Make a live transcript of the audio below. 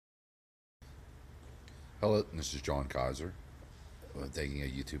Hello, this is John Kaiser. I'm taking a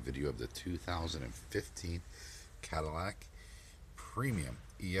YouTube video of the 2015 Cadillac Premium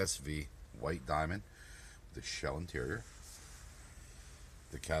ESV White Diamond with a shell interior,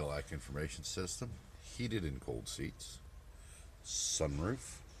 the Cadillac information system, heated and cold seats,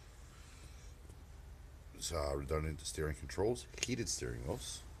 sunroof, redundant steering controls, heated steering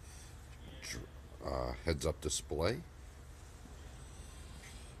wheels, heads-up display,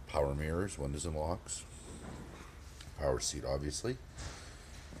 power mirrors, windows and locks, power seat obviously,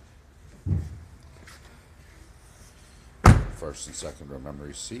 first and second row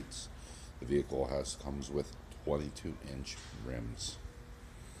memory seats. The vehicle comes with 22-inch rims.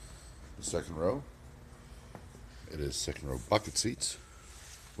 The second row, it is second row bucket seats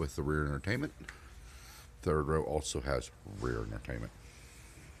with the rear entertainment. Third row also has rear entertainment.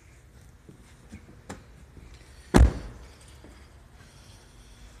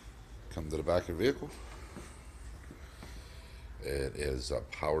 Come to the back of the vehicle. It is a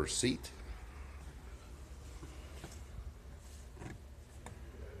power seat,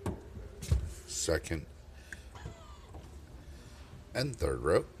 second and third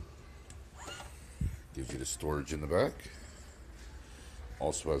row. Gives you the storage in the back.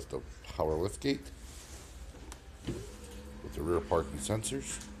 Also has the power lift gate with the rear parking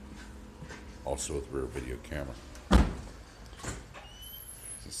sensors. Also with rear video camera.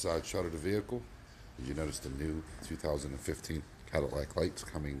 The side shot of the vehicle. You notice the new 2015 Cadillac lights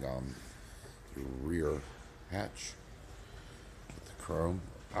coming down the rear hatch with the chrome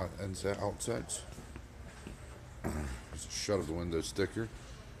outsides. There's a shut of the window sticker,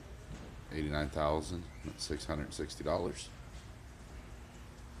 $89,660.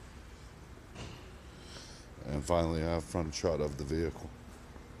 And finally, I have front shot of the vehicle.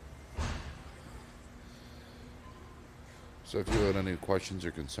 So if you had any questions or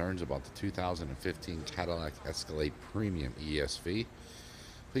concerns about the 2015 Cadillac Escalade Premium ESV,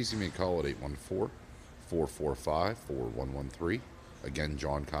 please give me a call at 814-445-4113. Again,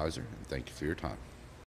 John Kaiser, and thank you for your time.